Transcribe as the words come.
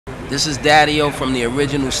This is Daddy-O from the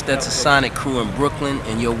original Stetsasonic crew in Brooklyn,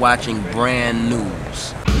 and you're watching Brand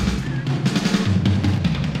Newz.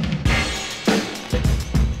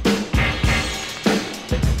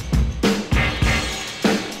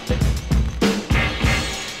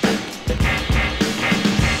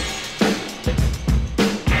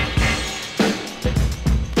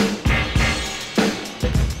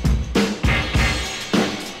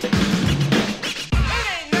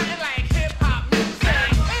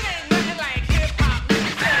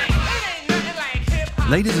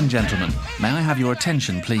 Ladies and gentlemen, may I have your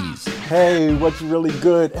attention, please? Hey, what's really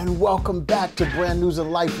good? And welcome back to Brand Newz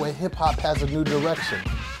in Life, where hip-hop has a new direction.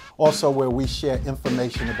 Also where we share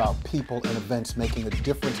information about people and events making a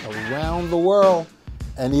difference around the world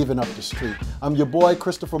and even up the street. I'm your boy,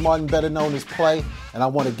 Christopher Martin, better known as Play, and I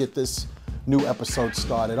want to get this new episode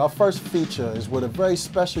started. Our first feature is with a very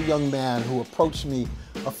special young man who approached me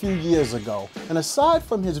a few years ago. And aside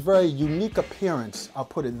from his very unique appearance, I'll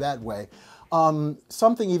put it that way,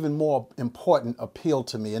 something even more important appealed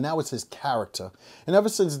to me, and that was his character. And ever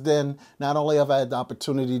since then, not only have I had the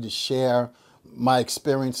opportunity to share my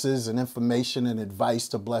experiences and information and advice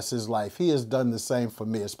to bless his life, he has done the same for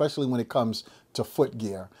me, especially when it comes to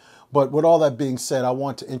footgear. But with all that being said, I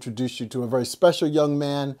want to introduce you to a very special young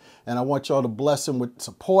man, and I want y'all to bless him with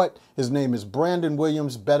support. His name is Brandon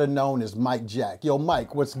Williams, better known as Mike Jack. Yo,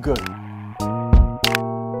 Mike, what's good?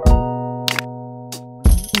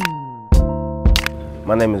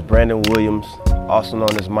 My name is Brandon Williams, also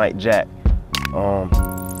known as Mike Jack.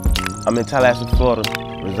 I'm in Tallahassee, Florida,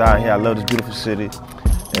 reside here. I love this beautiful city.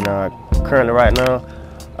 And currently right now,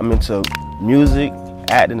 I'm into music,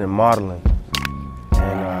 acting, and modeling.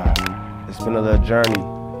 And it's been a little journey,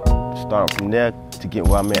 starting from there to get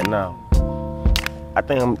where I'm at now. I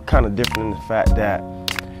think I'm kind of different in the fact that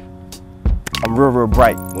I'm real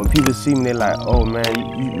bright. When people see me, they're like, "Oh man,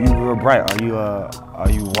 you real bright. Are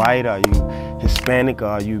you white? Are you Hispanic?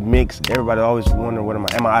 Are you mixed?" Everybody always wondering, "What am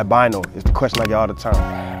I albino?" It's the question I get all the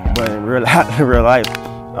time. But in real life,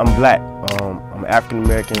 I'm black. I'm African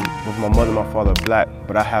American. Both my mother and my father are black.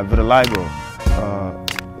 But I have vitiligo,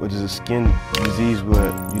 which is a skin disease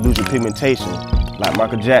where you lose your pigmentation, like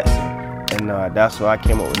Michael Jackson. And that's why I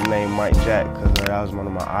came up with the name Mike Jack, because that was one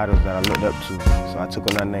of my idols that I looked up to. So I took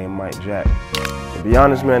on that name, Mike Jack. To be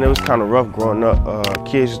honest, man, it was kind of rough growing up.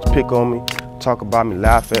 Kids used to pick on me, talk about me,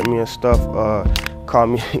 laugh at me and stuff. Call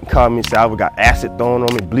me, say I got acid thrown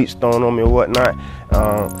on me, bleach thrown on me or whatnot.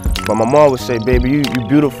 But my mom would say, "Baby, you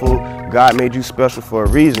beautiful. God made you special for a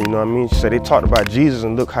reason." You know what I mean? She said they talked about Jesus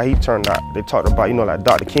and look how he turned out. They talked about, you know, like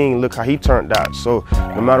Dr. King, look how he turned out. So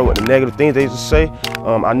no matter what the negative things they used to say,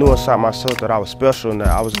 I knew inside myself that I was special and that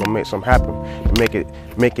I was gonna make something happen and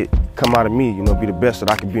make it come out of me. You know, be the best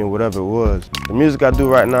that I could be in whatever it was. The music I do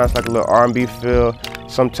right now is like a little R&B feel,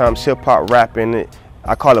 sometimes hip hop rap in it.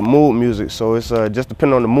 I call it mood music, so it's just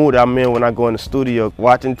depending on the mood I'm in when I go in the studio.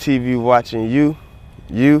 Watching TV, watching you,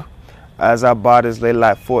 as our bodies lay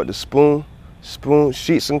like fork the spoon,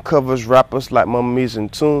 sheets and covers wrap us like mummies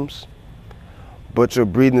and tombs. But your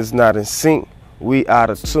breathing is not in sync, we out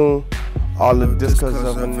of tune. All of this cause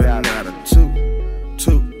of an out of two.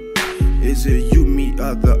 Is it you, me,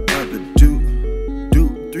 or the other dude?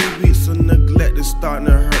 3 weeks of neglect is starting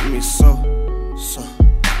to hurt me so.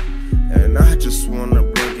 And I just wanna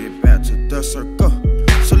bring it back to the circle.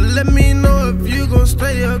 So let me know if you gon'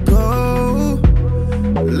 stay or go.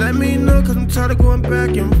 Let me know, cause I'm tired of going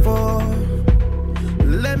back and forth.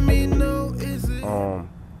 Let me know, is it...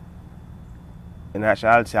 In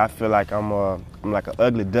actuality, I feel like I'm like an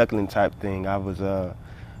ugly duckling type thing. I was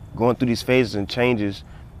going through these phases and changes.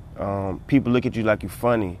 People look at you like you're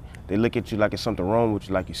funny. They look at you like it's something wrong with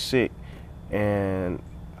you, like you're sick. And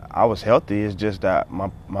I was healthy, it's just that my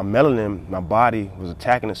melanin, my body was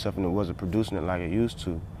attacking itself and it wasn't producing it like it used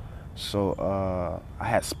to. So I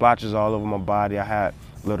had splotches all over my body. I had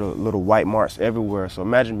little white marks everywhere. So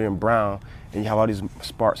imagine being brown and you have all these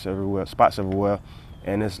spots everywhere,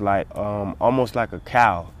 and it's like almost like a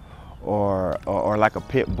cow or like a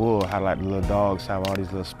pit bull, how like the little dogs have all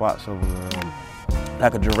these little spots over them,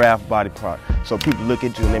 like a giraffe body part. So people look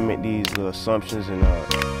at you and they make these little assumptions, and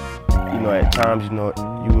you know, at times, you know,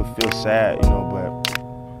 you would feel sad, you know,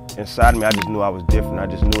 but inside of me, I just knew I was different. I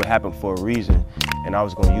just knew it happened for a reason, and I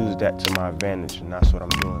was gonna use that to my advantage, and that's what I'm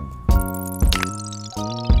doing.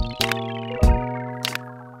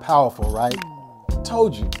 Powerful, right?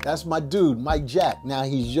 Told you, that's my dude, Mike Jack. Now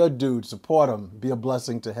he's your dude, support him, be a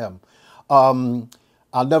blessing to him.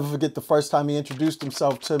 I'll never forget the first time he introduced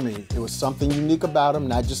himself to me. It was something unique about him,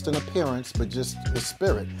 not just an appearance, but just his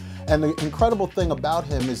spirit. And the incredible thing about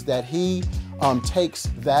him is that he takes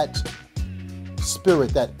that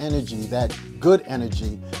spirit, that energy, that good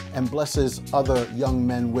energy, and blesses other young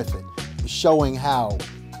men with it, showing how,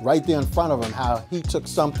 right there in front of him, how he took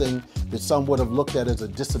something that some would have looked at as a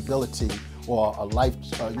disability or a life,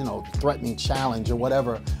 threatening challenge or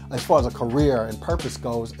whatever, as far as a career and purpose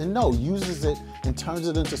goes, and no, uses it and turns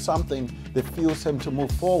it into something that fuels him to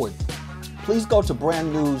move forward. Please go to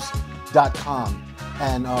brandnewz.com,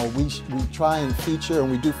 and we try and feature, and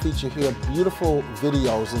we do feature here, beautiful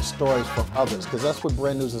videos and stories from others, because that's what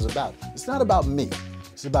Brand Newz is about. It's not about me.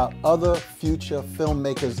 It's about other future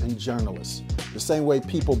filmmakers and journalists. The same way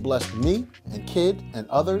people blessed me and Kid and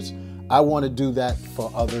others, I want to do that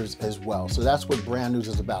for others as well. So that's what Brand Newz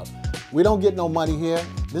is about. We don't get no money here.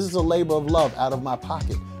 This is a labor of love out of my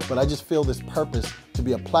pocket, but I just feel this purpose to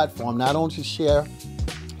be a platform, not only to share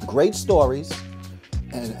great stories,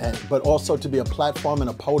 but also to be a platform and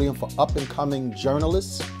a podium for up-and-coming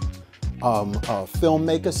journalists,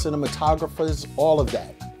 filmmakers, cinematographers, all of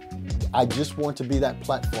that. I just want to be that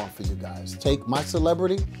platform for you guys. Take my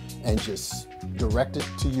celebrity and just direct it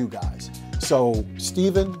to you guys. So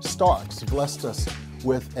Stephen Starks blessed us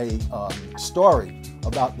with a story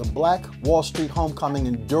about the Black Wall Street homecoming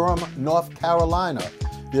in Durham, North Carolina.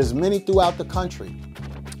 There's many throughout the country.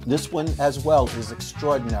 This one as well is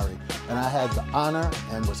extraordinary, and I had the honor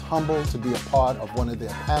and was humbled to be a part of one of their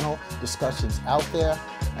panel discussions out there,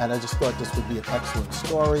 and I just thought this would be an excellent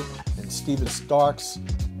story. And Stephen Starks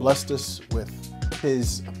blessed us with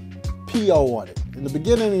his PO on it. In the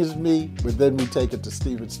beginning is me, but then we take it to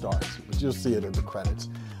Stephen Starks, but you'll see it in the credits.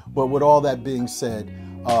 But with all that being said,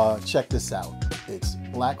 check this out. It's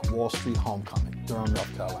Black Wall Street Homecoming, Durham,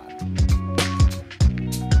 North Carolina.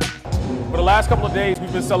 For the last couple of days,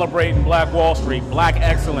 we've been celebrating Black Wall Street, Black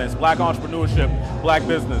excellence, Black entrepreneurship, Black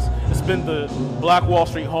business. It's been the Black Wall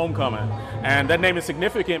Street Homecoming. And that name is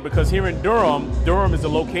significant because here in Durham, Durham is the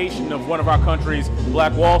location of one of our country's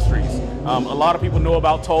Black Wall Streets. A lot of people know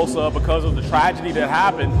about Tulsa because of the tragedy that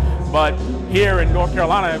happened, but here in North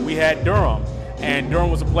Carolina, we had Durham. And Durham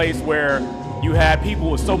was a place where you had people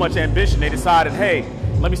with so much ambition, they decided, hey,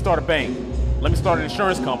 let me start a bank, let me start an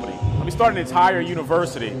insurance company, let me start an entire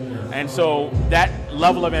university. And so that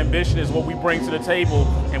level of ambition is what we bring to the table,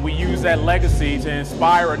 and we use that legacy to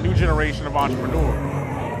inspire a new generation of entrepreneurs.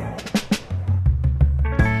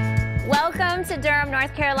 Welcome to Durham,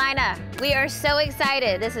 North Carolina. We are so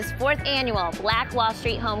excited. This is 4th annual Black Wall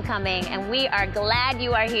Street Homecoming, and we are glad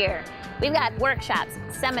you are here. We've got workshops,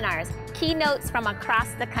 seminars, keynotes from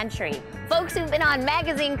across the country, folks who've been on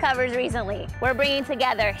magazine covers recently. We're bringing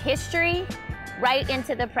together history right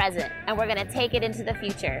into the present, and we're gonna take it into the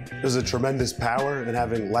future. There's a tremendous power in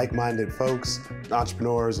having like-minded folks,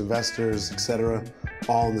 entrepreneurs, investors, etc.,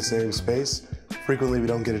 all in the same space. Frequently, we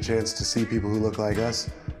don't get a chance to see people who look like us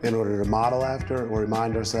in order to model after or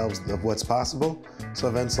remind ourselves of what's possible. So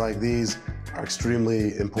events like these are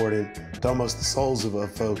extremely important to almost the souls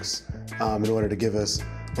of folks in order to give us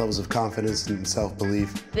levels of confidence and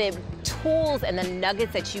self-belief. The tools and the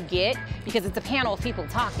nuggets that you get, because it's a panel of people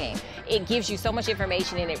talking, it gives you so much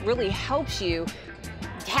information and it really helps you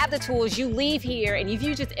have the tools. You leave here, and if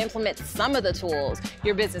you just implement some of the tools,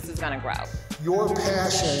 your business is gonna grow. Your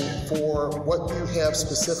passion for what you have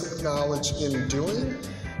specific knowledge in doing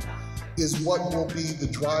is what will be the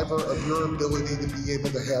driver of your ability to be able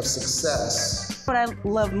to have success. What I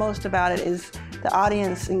love most about it is the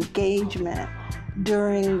audience engagement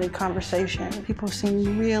during the conversation. People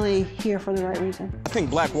seem really here for the right reason. I think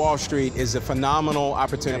Black Wall Street is a phenomenal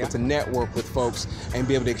opportunity to network with folks and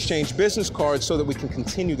be able to exchange business cards so that we can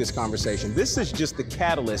continue this conversation. This is just the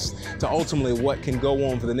catalyst to ultimately what can go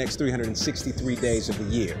on for the next 363 days of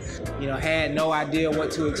the year. You know, had no idea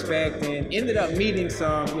what to expect and ended up meeting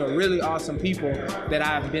some, really awesome people that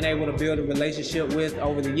I've been able to build a relationship with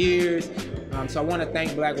over the years. So I want to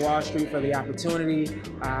thank Black Wall Street for the opportunity.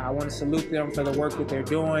 I want to salute them for the work that they're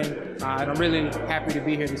doing. And I'm really happy to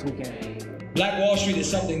be here this weekend. Black Wall Street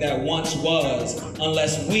is something that once was,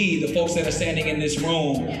 unless we, the folks that are standing in this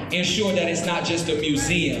room, ensure that it's not just a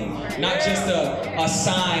museum, not just a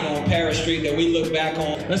sign on Paris Street that we look back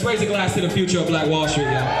on. Let's raise a glass to the future of Black Wall Street,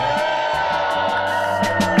 y'all.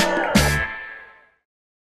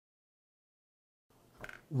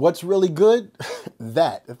 What's really good?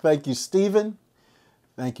 That. Thank you, Stephen.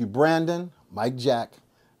 Thank you, Brandon, Mike Jack.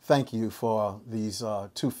 Thank you for these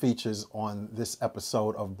 2 features on this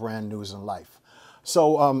episode of Brand Newz and Life.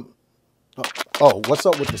 So, oh, what's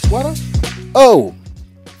up with the sweater? Oh,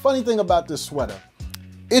 funny thing about this sweater.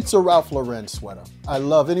 It's a Ralph Lauren sweater. I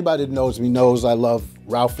love, anybody that knows me knows I love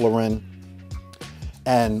Ralph Lauren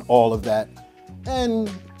and all of that. And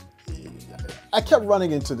I kept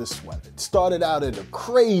running into this sweater. It started out at a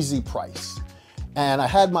crazy price. And I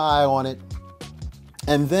had my eye on it.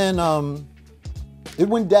 And then it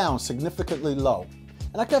went down significantly low.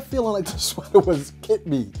 And I kept feeling like the sweater was, get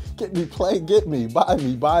me, play, get me, buy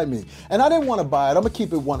me, buy me. And I didn't want to buy it. I'm gonna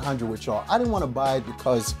keep it 100 with y'all. I didn't want to buy it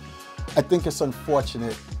because I think it's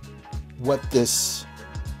unfortunate what this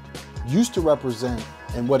used to represent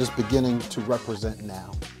and what it's beginning to represent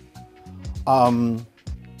now.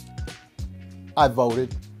 I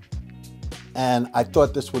voted, and I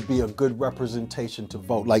thought this would be a good representation to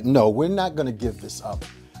vote. Like, no, we're not gonna give this up.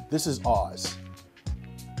 This is ours.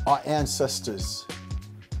 Our ancestors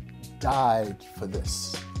died for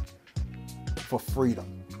this, for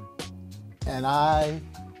freedom. And I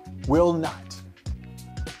will not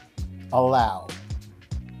allow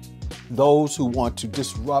those who want to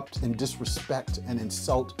disrupt and disrespect and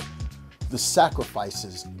insult the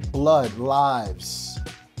sacrifices, blood, lives,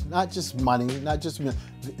 not just money, not just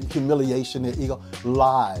humiliation and ego,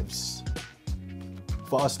 lives,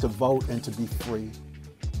 for us to vote and to be free.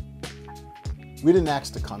 We didn't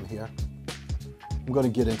ask to come here. I'm going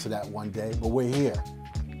to get into that one day, but we're here.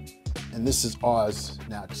 And this is ours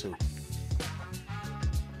now too.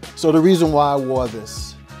 So the reason why I wore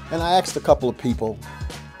this, and I asked a couple of people,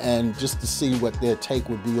 and just to see what their take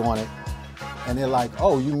would be on it. And they're like,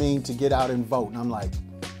 oh, you mean to get out and vote? And I'm like,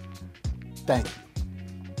 thank you.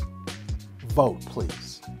 Vote,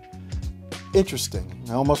 please. Interesting.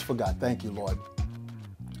 I almost forgot. Thank you, Lord.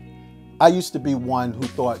 I used to be one who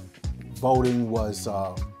thought voting was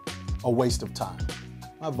a waste of time.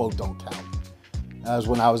 My vote don't count. That was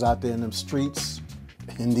when I was out there in them streets,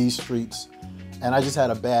 in these streets, and I just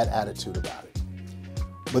had a bad attitude about it.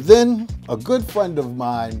 But then a good friend of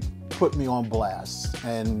mine put me on blast,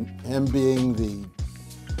 and him being the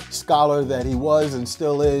scholar that he was and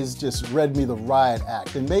still is, just read me the riot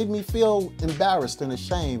act and made me feel embarrassed and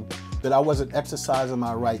ashamed that I wasn't exercising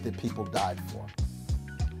my right that people died for.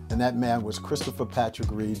 And that man was Christopher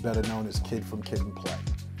Patrick Reed, better known as Kid from Kid and Play.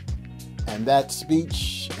 And that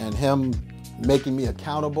speech and him making me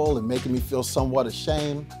accountable and making me feel somewhat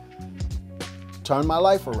ashamed turned my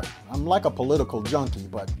life around. I'm like a political junkie,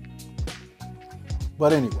 but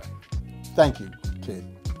anyway, thank you, Kid.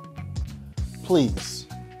 Please,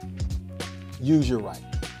 use your right,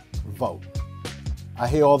 vote. I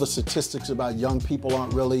hear all the statistics about young people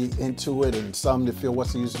aren't really into it and some that feel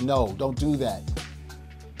what's the use. No, don't do that.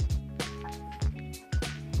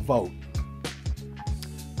 Vote.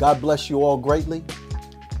 God bless you all greatly,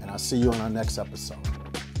 and I'll see you on our next episode.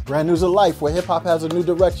 Brand Newz of Life, where hip hop has a new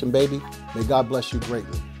direction, baby. May God bless you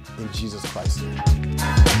greatly. In Jesus Christ's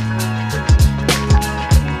name.